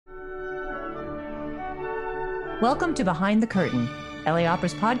Welcome to Behind the Curtain, LA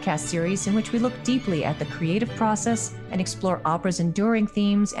Opera's podcast series in which we look deeply at the creative process and explore opera's enduring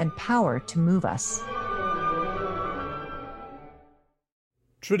themes and power to move us.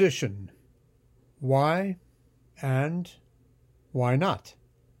 Tradition. Why and why not?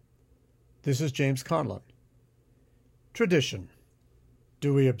 This is James Conlon. Tradition.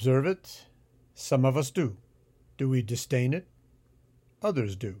 Do we observe it? Some of us do. Do we disdain it?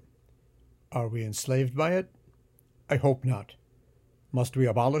 Others do. Are we enslaved by it? I hope not. Must we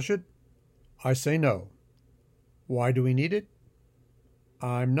abolish it? I say no. Why do we need it?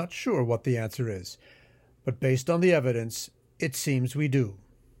 I'm not sure what the answer is, but based on the evidence, it seems we do.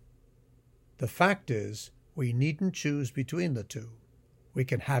 The fact is, we needn't choose between the two. We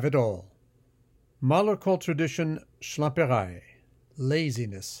can have it all. Mahler called tradition schlamperei,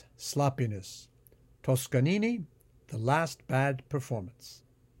 laziness, sloppiness. Toscanini, the last bad performance.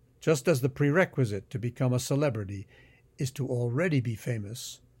 Just as the prerequisite to become a celebrity is to already be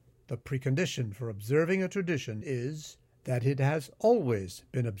famous, the precondition for observing a tradition is that it has always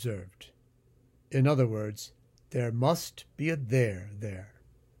been observed. In other words, there must be a there.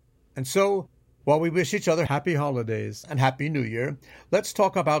 And so, while we wish each other happy holidays and happy New Year, let's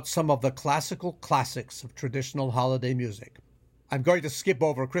talk about some of the classical classics of traditional holiday music. I'm going to skip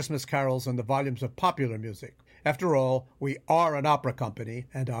over Christmas carols and the volumes of popular music. After all, we are an opera company,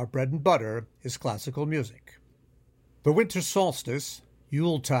 and our bread and butter is classical music. The winter solstice,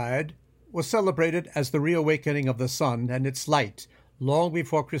 Yuletide, was celebrated as the reawakening of the sun and its light long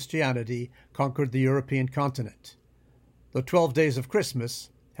before Christianity conquered the European continent. The 12 days of Christmas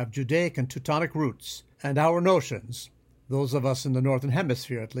have Judaic and Teutonic roots, and our notions, those of us in the Northern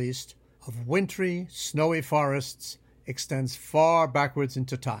Hemisphere at least, of wintry, snowy forests extends far backwards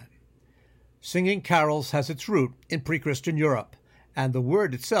into time. Singing carols has its root in pre-Christian Europe, and the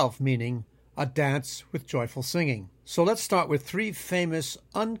word itself meaning a dance with joyful singing. So let's start with three famous,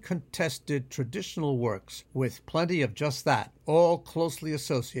 uncontested traditional works with plenty of just that, all closely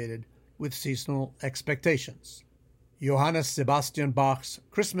associated with seasonal expectations. Johann Sebastian Bach's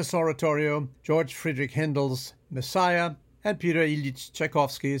Christmas Oratorio, George Friedrich Handel's Messiah, and Peter Ilyich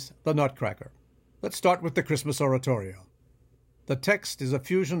Tchaikovsky's The Nutcracker. Let's start with the Christmas Oratorio. The text is a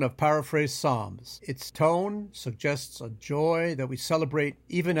fusion of paraphrased psalms. Its tone suggests a joy that we celebrate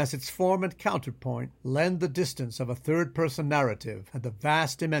even as its form and counterpoint lend the distance of a third-person narrative and the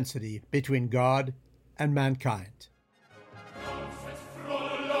vast immensity between God and mankind.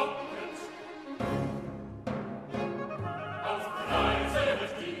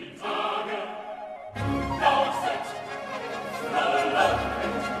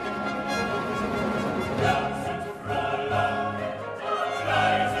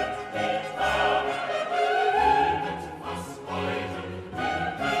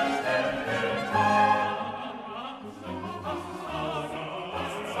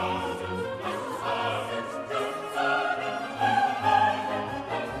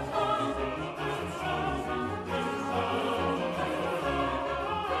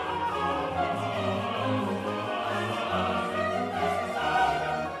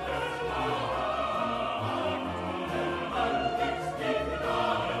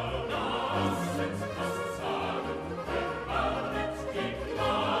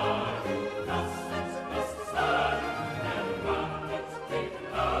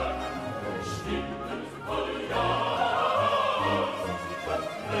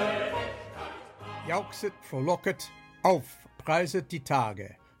 Jauchzet, frohlocket, auf, preiset die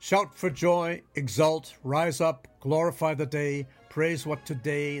Tage. Shout for joy, exult, rise up, glorify the day, praise what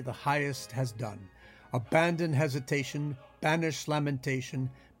today the highest has done. Abandon hesitation, banish lamentation,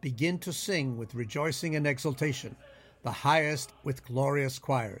 begin to sing with rejoicing and exultation, the highest with glorious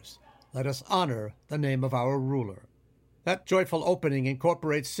choirs. Let us honor the name of our ruler. That joyful opening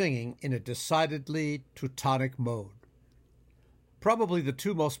incorporates singing in a decidedly Teutonic mode. Probably the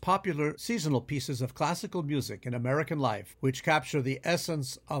two most popular seasonal pieces of classical music in American life, which capture the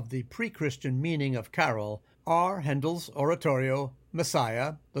essence of the pre-Christian meaning of carol, are Handel's Oratorio,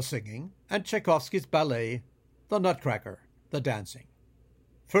 Messiah, the singing, and Tchaikovsky's ballet, The Nutcracker, the dancing.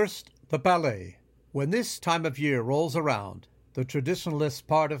 First, the ballet. When this time of year rolls around, the traditionalist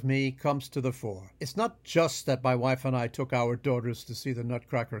part of me comes to the fore. It's not just that my wife and I took our daughters to see The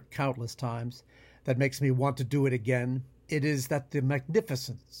Nutcracker countless times that makes me want to do it again. It is that the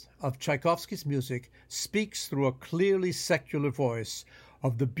magnificence of Tchaikovsky's music speaks through a clearly secular voice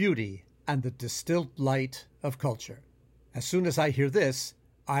of the beauty and the distilled light of culture. As soon as I hear this,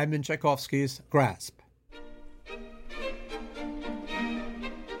 I'm in Tchaikovsky's grasp.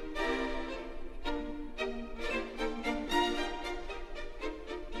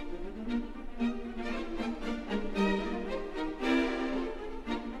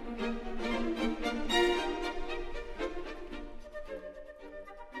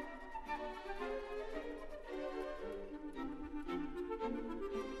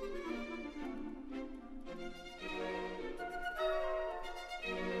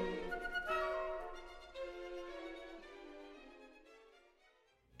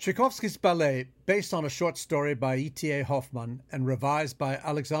 Tchaikovsky's ballet, based on a short story by E.T.A. Hoffmann and revised by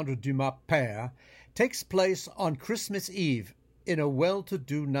Alexandre Dumas père, takes place on Christmas Eve in a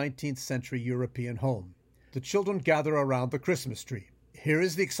well-to-do 19th century European home. The children gather around the Christmas tree. Here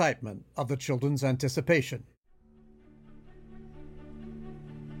is the excitement of the children's anticipation.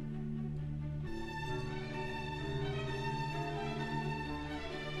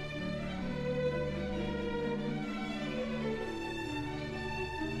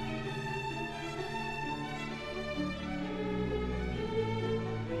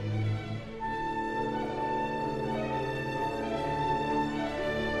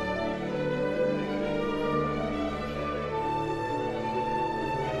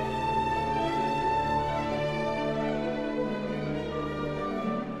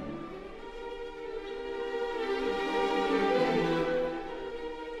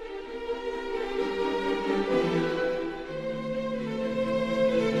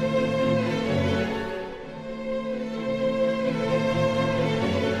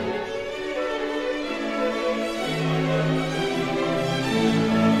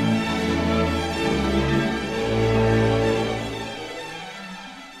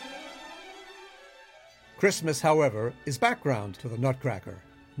 Christmas, however, is background to the Nutcracker,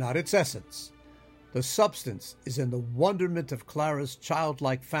 not its essence. The substance is in the wonderment of Clara's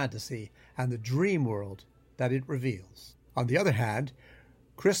childlike fantasy and the dream world that it reveals. On the other hand,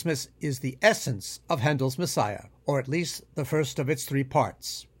 Christmas is the essence of Handel's Messiah, or at least the first of its three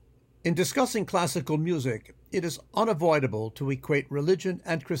parts. In discussing classical music, it is unavoidable to equate religion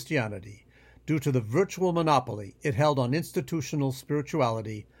and Christianity due to the virtual monopoly it held on institutional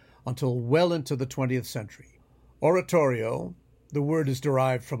spirituality until well into the 20th century. Oratorio, the word is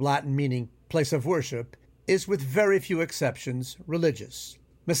derived from Latin meaning place of worship, is with very few exceptions religious.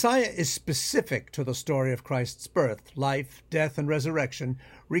 Messiah is specific to the story of Christ's birth, life, death, and resurrection,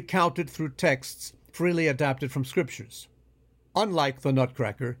 recounted through texts freely adapted from scriptures. Unlike the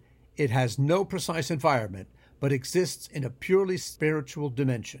Nutcracker, it has no precise environment, but exists in a purely spiritual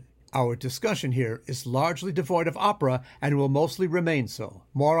dimension. Our discussion here is largely devoid of opera and will mostly remain so.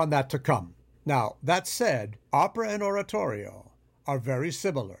 More on that to come. Now, that said, opera and oratorio are very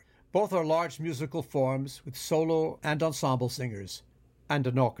similar. Both are large musical forms with solo and ensemble singers and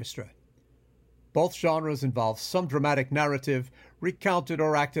an orchestra. Both genres involve some dramatic narrative recounted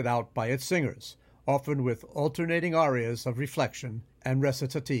or acted out by its singers, often with alternating arias of reflection and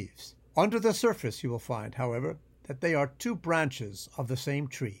recitatives. Under the surface, you will find, however, that they are two branches of the same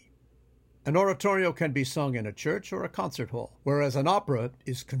tree. An oratorio can be sung in a church or a concert hall, whereas an opera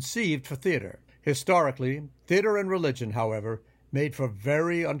is conceived for theater. Historically, theater and religion, however, made for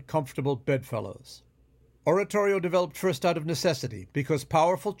very uncomfortable bedfellows. Oratorio developed first out of necessity because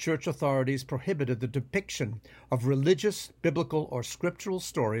powerful church authorities prohibited the depiction of religious, biblical, or scriptural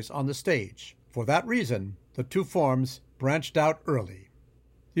stories on the stage. For that reason, the two forms branched out early.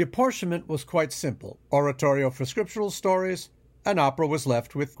 The apportionment was quite simple: oratorio for scriptural stories, and opera was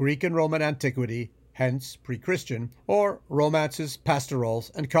left with Greek and Roman antiquity, hence pre-Christian, or romances,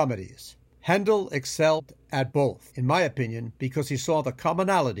 pastorals, and comedies. Handel excelled at both, in my opinion, because he saw the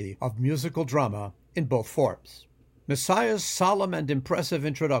commonality of musical drama in both forms. Messiah's solemn and impressive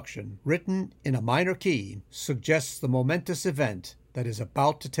introduction, written in a minor key, suggests the momentous event that is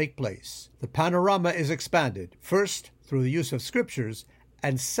about to take place. The panorama is expanded, first through the use of scriptures,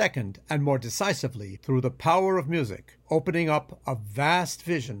 and second, and more decisively, through the power of music, opening up a vast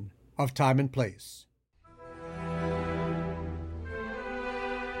vision of time and place.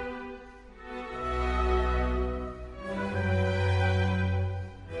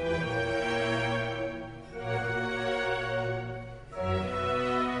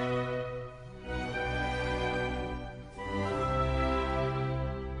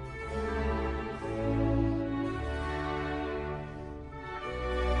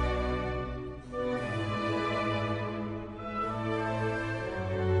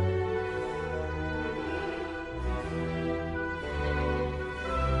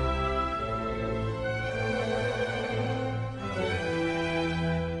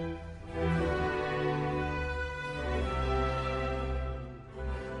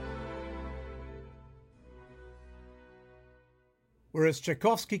 Whereas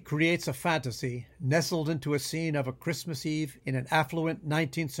Tchaikovsky creates a fantasy nestled into a scene of a Christmas Eve in an affluent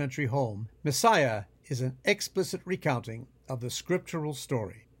 19th century home, Messiah is an explicit recounting of the scriptural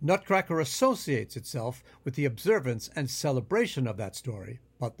story. Nutcracker associates itself with the observance and celebration of that story,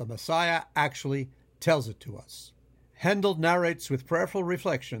 but the Messiah actually tells it to us. Handel narrates with prayerful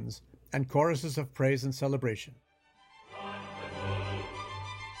reflections and choruses of praise and celebration.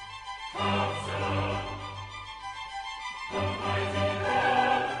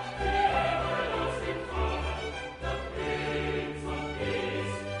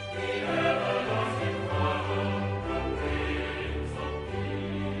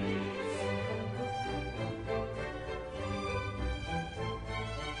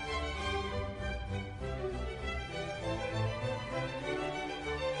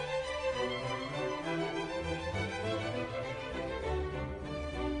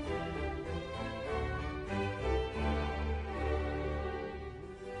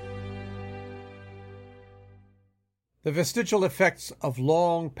 The vestigial effects of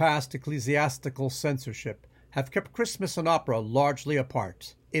long-past ecclesiastical censorship have kept Christmas and opera largely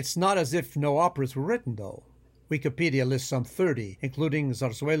apart. It's not as if no operas were written, though. Wikipedia lists some 30, including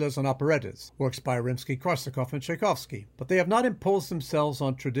zarzuelas and operettas, works by Rimsky-Korsakov and Tchaikovsky, but they have not imposed themselves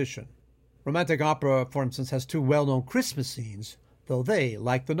on tradition. Romantic opera, for instance, has two well-known Christmas scenes, though they,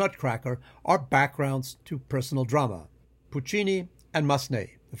 like the Nutcracker, are backgrounds to personal drama. Puccini and Massenet.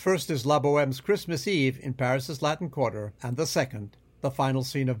 The first is La Bohème's Christmas Eve in Paris's Latin Quarter, and the second, the final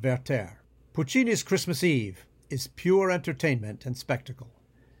scene of Werther. Puccini's Christmas Eve is pure entertainment and spectacle,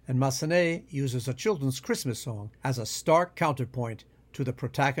 and Massenet uses a children's Christmas song as a stark counterpoint to the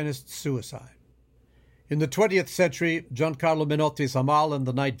protagonist's suicide. In the 20th century, Giancarlo Menotti's Amal and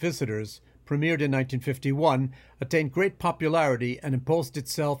the Night Visitors, premiered in 1951, attained great popularity and imposed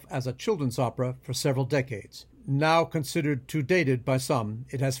itself as a children's opera for several decades. Now considered too dated by some,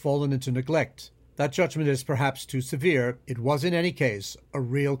 it has fallen into neglect. That judgment is perhaps too severe. It was in any case a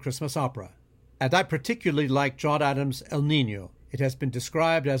real Christmas opera. And I particularly like John Adams' El Niño. It has been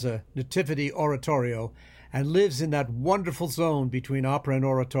described as a nativity oratorio and lives in that wonderful zone between opera and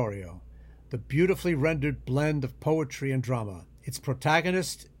oratorio, the beautifully rendered blend of poetry and drama. Its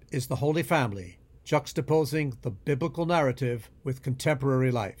protagonist is the Holy Family, juxtaposing the biblical narrative with contemporary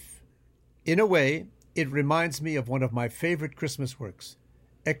life. In a way, it reminds me of one of my favorite Christmas works,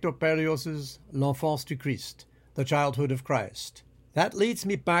 Hector Berlioz's L'Enfance du Christ, The Childhood of Christ. That leads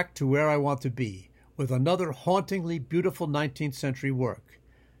me back to where I want to be, with another hauntingly beautiful 19th century work,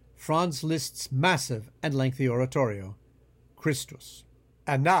 Franz Liszt's massive and lengthy oratorio, Christus.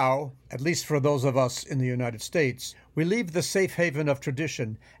 And now, at least for those of us in the United States, we leave the safe haven of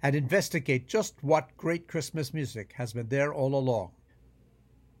tradition and investigate just what great Christmas music has been there all along.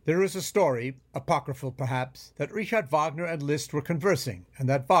 There is a story, apocryphal perhaps, that Richard Wagner and Liszt were conversing, and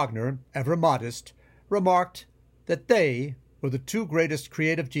that Wagner, ever modest, remarked that they were the two greatest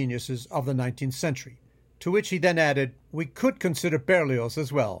creative geniuses of the 19th century, to which he then added, "We could consider Berlioz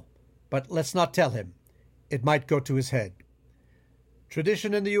as well, but let's not tell him. It might go to his head."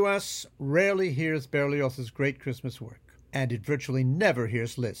 Tradition in the U.S. rarely hears Berlioz's great Christmas work, and it virtually never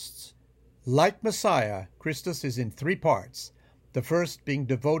hears Liszt's. Like Messiah, Christus is in 3 parts, the first being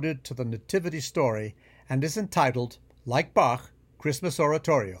devoted to the Nativity story and is entitled, like Bach, Christmas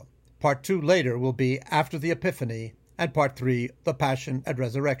Oratorio. Part 2 later will be After the Epiphany, and Part 3, The Passion and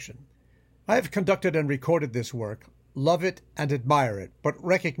Resurrection. I have conducted and recorded this work, love it and admire it, but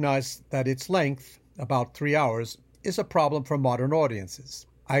recognize that its length, about 3 hours, is a problem for modern audiences.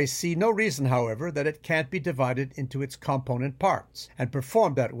 I see no reason, however, that it can't be divided into its component parts and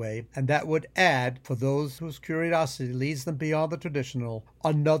performed that way, and that would add, for those whose curiosity leads them beyond the traditional,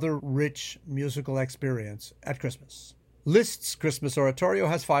 another rich musical experience at Christmas. Liszt's Christmas Oratorio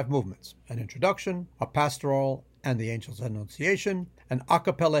has 5 movements: an introduction, a pastoral and the Angel's Annunciation, an a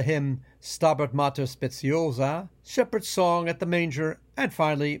cappella hymn, Stabat Mater Speciosa, Shepherd's Song at the Manger, and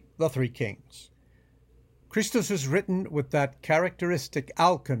finally, the 3 Kings. Christus is written with that characteristic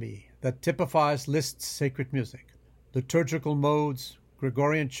alchemy that typifies Liszt's sacred music. Liturgical modes,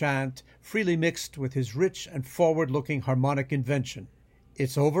 Gregorian chant, freely mixed with his rich and forward-looking harmonic invention.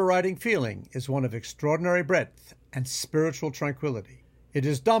 Its overriding feeling is one of extraordinary breadth and spiritual tranquility. It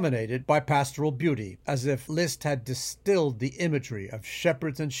is dominated by pastoral beauty, as if Liszt had distilled the imagery of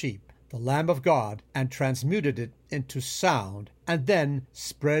shepherds and sheep, the Lamb of God, and transmuted it into sound, and then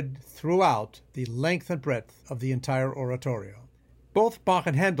spread throughout the length and breadth of the entire oratorio. Both Bach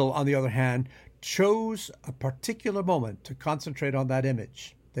and Handel, on the other hand, chose a particular moment to concentrate on that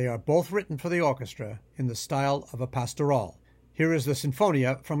image. They are both written for the orchestra in the style of a pastoral. Here is the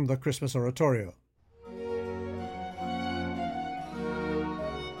Sinfonia from the Christmas Oratorio.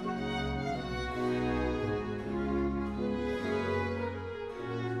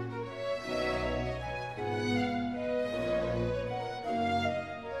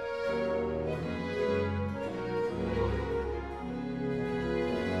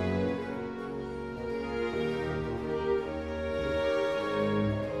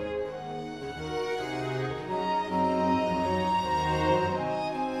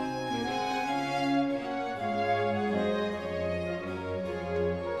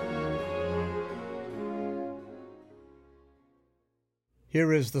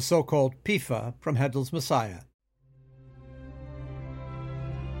 Here is the so-called Pifa from Handel's Messiah.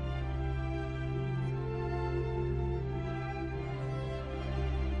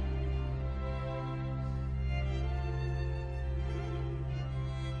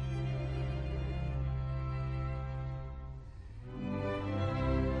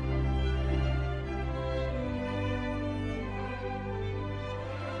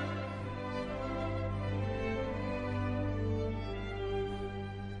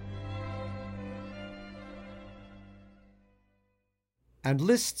 and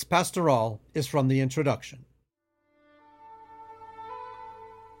Liszt's Pastoral is from the introduction.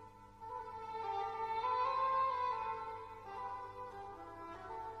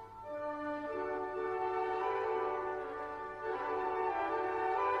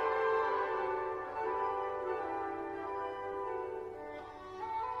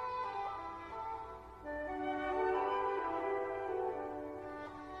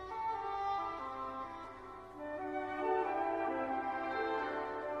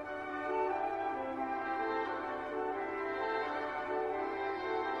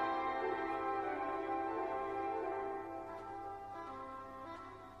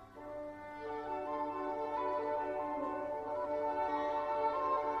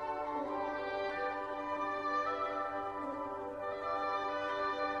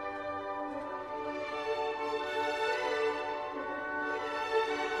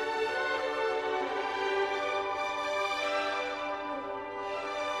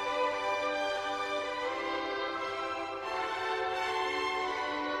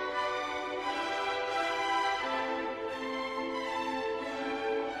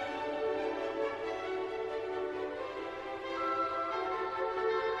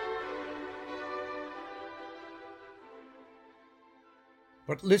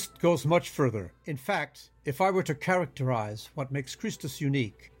 But Liszt goes much further. In fact, if I were to characterize what makes Christus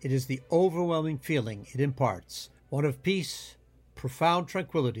unique, it is the overwhelming feeling it imparts, one of peace, profound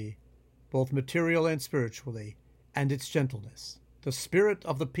tranquility, both material and spiritually, and its gentleness. The spirit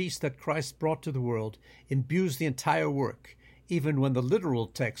of the peace that Christ brought to the world imbues the entire work, even when the literal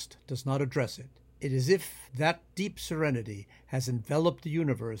text does not address it. It is as if that deep serenity has enveloped the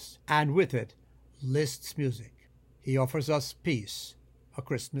universe, and with it, Liszt's music. He offers us peace, a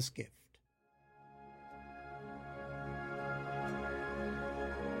Christmas gift.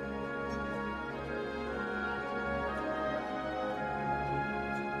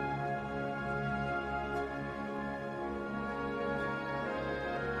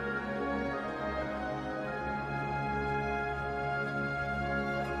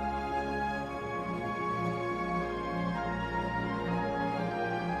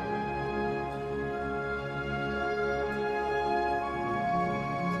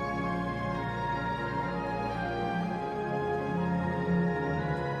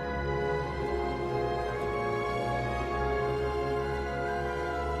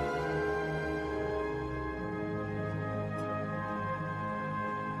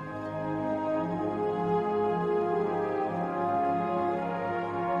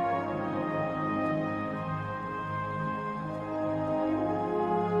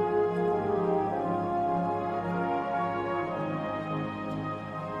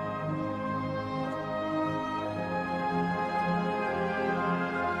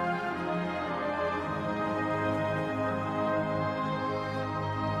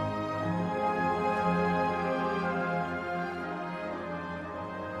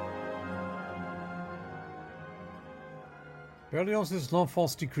 Berlioz's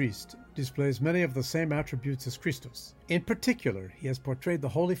L'Enfance du Christ displays many of the same attributes as Christus. In particular, he has portrayed the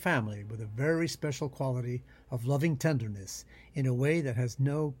Holy Family with a very special quality of loving tenderness in a way that has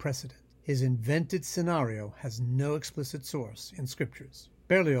no precedent. His invented scenario has no explicit source in scriptures.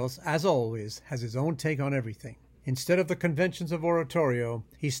 Berlioz, as always, has his own take on everything. Instead of the conventions of oratorio,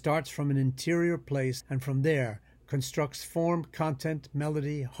 he starts from an interior place and from there constructs form, content,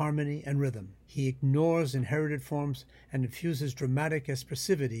 melody, harmony, and rhythm. He ignores inherited forms and infuses dramatic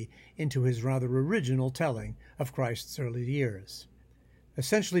expressivity into his rather original telling of Christ's early years.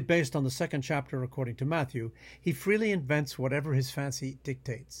 Essentially based on the second chapter according to Matthew, he freely invents whatever his fancy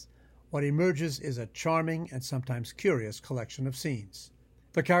dictates. What emerges is a charming and sometimes curious collection of scenes.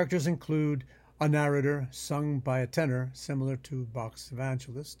 The characters include a narrator sung by a tenor, similar to Bach's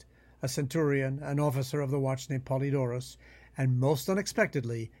Evangelist, a centurion, an officer of the watch named Polydorus, and most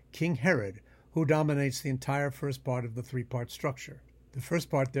unexpectedly, King Herod, who dominates the entire first part of the three-part structure. The first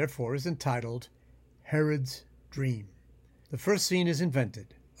part, therefore, is entitled Herod's Dream. The first scene is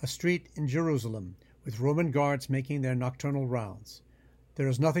invented, a street in Jerusalem, with Roman guards making their nocturnal rounds. There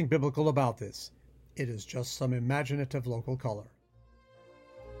is nothing biblical about this. It is just some imaginative local color.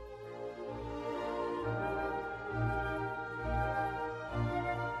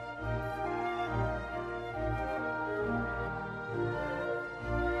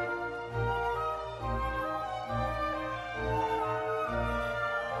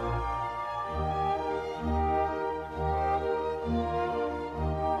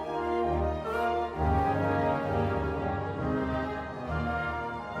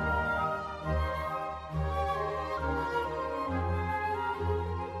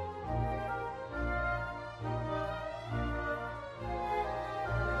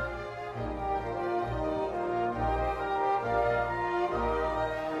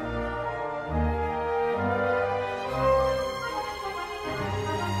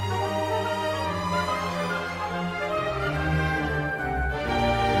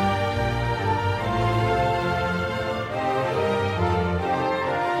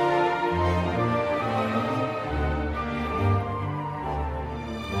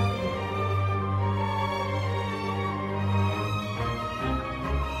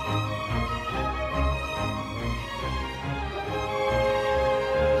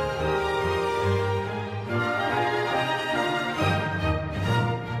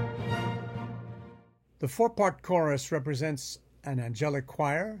 The four-part chorus represents an angelic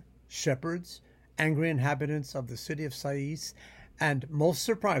choir, shepherds, angry inhabitants of the city of Sais, and, most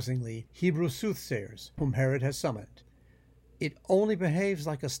surprisingly, Hebrew soothsayers, whom Herod has summoned. It only behaves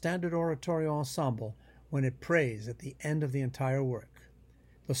like a standard oratorio ensemble when it prays at the end of the entire work.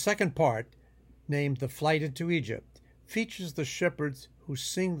 The second part, named The Flight into Egypt, features the shepherds who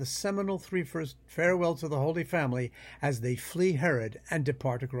sing the seminal three-verse farewell to the Holy Family as they flee Herod and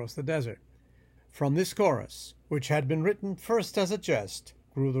depart across the desert. From this chorus, which had been written first as a jest,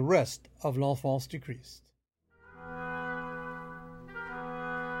 grew the rest of L'Enfance du Christ.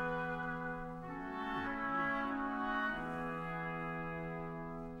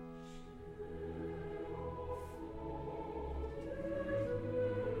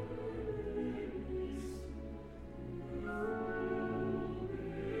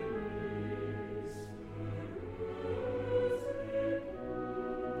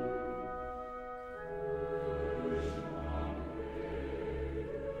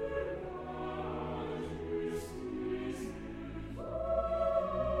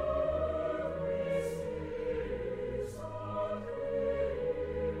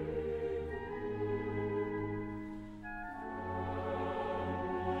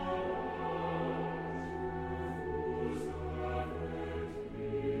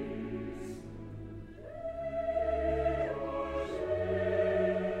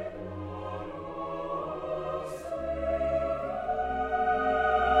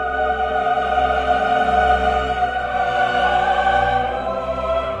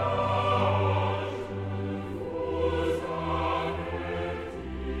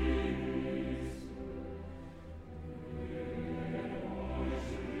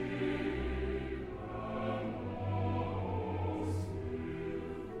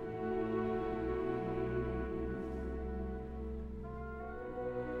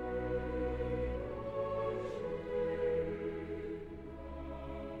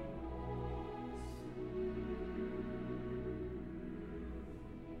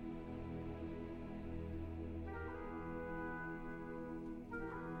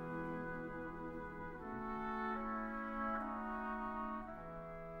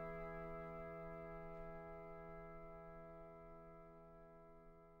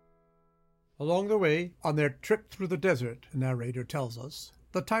 Along the way, on their trip through the desert, the narrator tells us,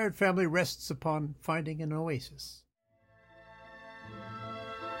 the tired family rests upon finding an oasis.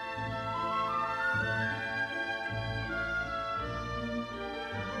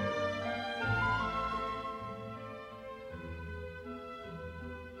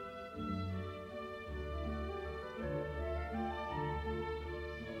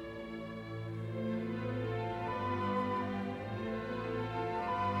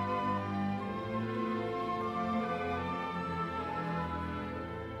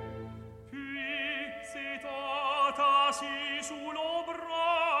 Assis sous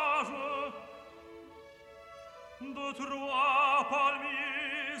l'ombrage de trois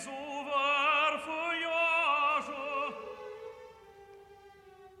palmiers au vert feuillage,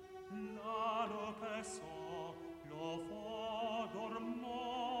 l'âne paissant, l'enfant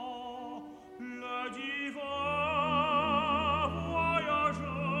dormant, le divin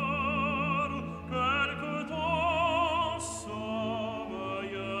voyageur, quelque temps sommeilleur.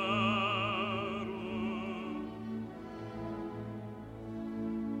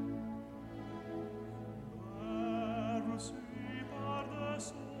 Reçu par des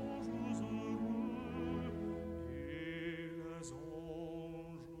songes heureux et les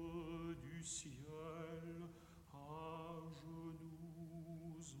anges du ciel à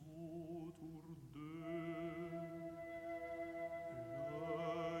genoux autour d'eux,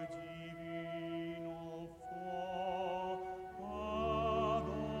 le divin enfant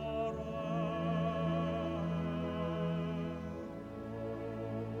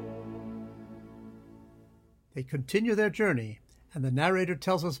They continue their journey, and the narrator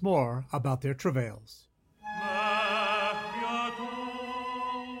tells us more about their travails.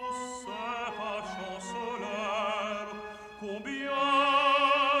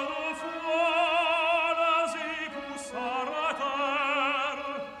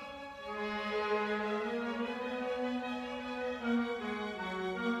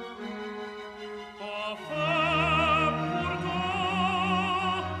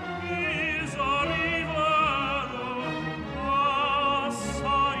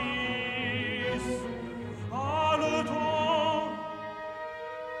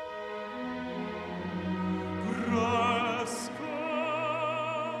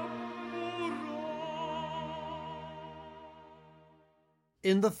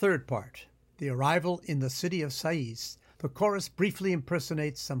 In the third part, the arrival in the city of Sais, the chorus briefly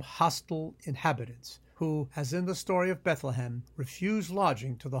impersonates some hostile inhabitants who, as in the story of Bethlehem, refuse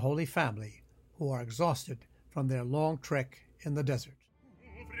lodging to the Holy Family, who are exhausted from their long trek in the desert.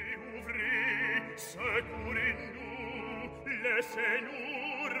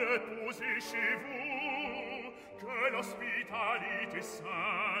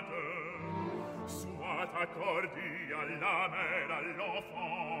 T'accordi alla mère, à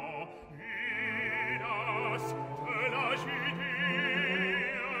l'enfant, hélas, de la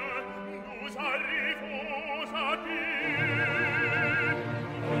Judée, nous arrivons à pied.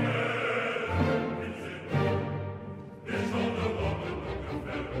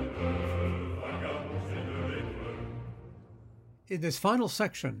 In this final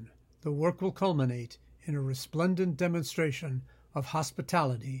section, the work will culminate in a resplendent demonstration of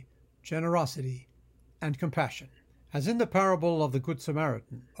hospitality, generosity, and compassion. As in the parable of the Good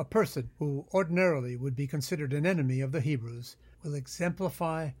Samaritan, a person who ordinarily would be considered an enemy of the Hebrews will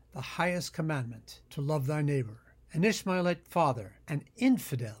exemplify the highest commandment, to love thy neighbor. An Ishmaelite father, an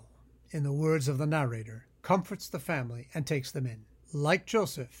infidel, in the words of the narrator, comforts the family and takes them in. Like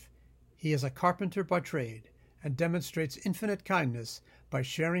Joseph, he is a carpenter by trade and demonstrates infinite kindness by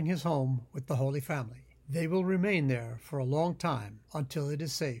sharing his home with the Holy Family. They will remain there for a long time until it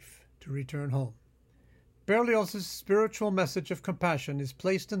is safe to return home. Berlioz's spiritual message of compassion is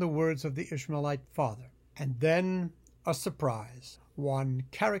placed in the words of the Ishmaelite father. And then a surprise, one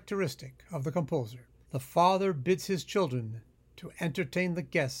characteristic of the composer. The father bids his children to entertain the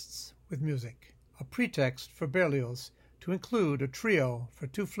guests with music, a pretext for Berlioz to include a trio for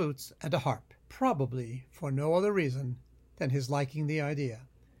 2 flutes and a harp, probably for no other reason than his liking the idea.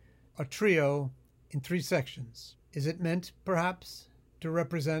 A trio in 3 sections. Is it meant, perhaps, to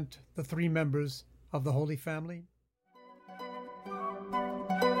represent the 3 members of the Holy Family?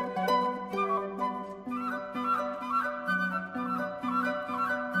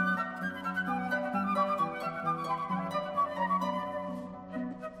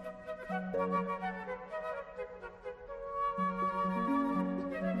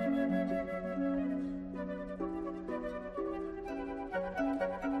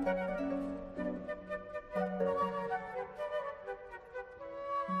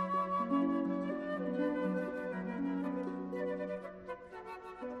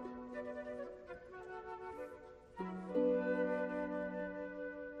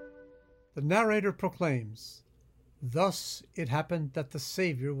 The narrator proclaims, "Thus it happened that the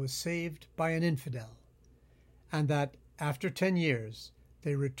Savior was saved by an infidel, and that, after 10 years,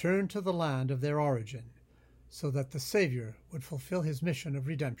 they returned to the land of their origin, so that the Savior would fulfill his mission of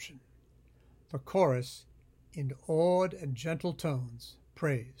redemption." The chorus, in awed and gentle tones,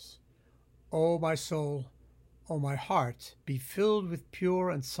 prays, "O my soul, O my heart, be filled with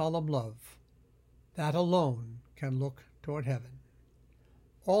pure and solemn love. That alone can look toward heaven."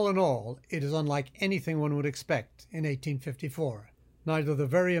 All in all, it is unlike anything one would expect in 1854. Neither the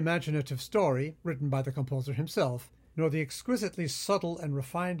very imaginative story, written by the composer himself, nor the exquisitely subtle and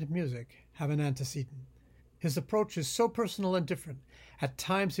refined music have an antecedent. His approach is so personal and different, at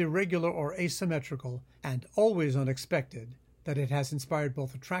times irregular or asymmetrical, and always unexpected, that it has inspired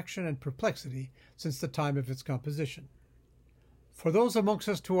both attraction and perplexity since the time of its composition. For those amongst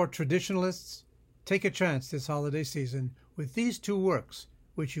us who are traditionalists, take a chance this holiday season with these 2 works,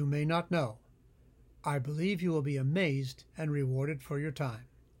 which you may not know. I believe you will be amazed and rewarded for your time.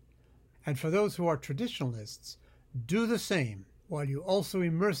 And for those who are traditionalists, do the same while you also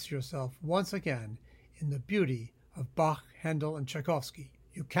immerse yourself once again in the beauty of Bach, Handel, and Tchaikovsky.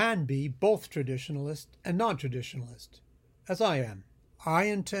 You can be both traditionalist and non-traditionalist, as I am. I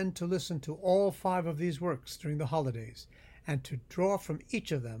intend to listen to all 5 of these works during the holidays and to draw from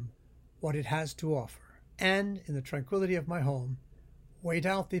each of them what it has to offer, and, in the tranquility of my home, wait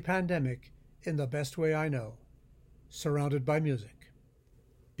out the pandemic in the best way I know, surrounded by music.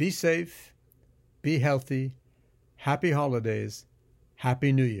 Be safe, be healthy, happy holidays,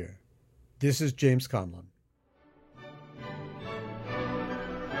 happy New Year. This is James Conlon.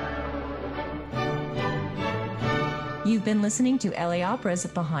 You've been listening to LA Opera's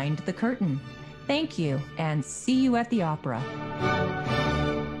Behind the Curtain. Thank you, and see you at the opera.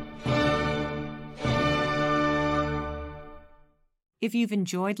 If you've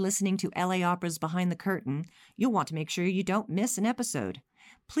enjoyed listening to LA Opera's Behind the Curtain, you'll want to make sure you don't miss an episode.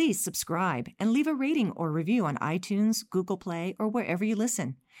 Please subscribe and leave a rating or review on iTunes, Google Play, or wherever you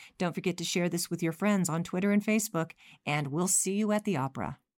listen. Don't forget to share this with your friends on Twitter and Facebook, and we'll see you at the opera.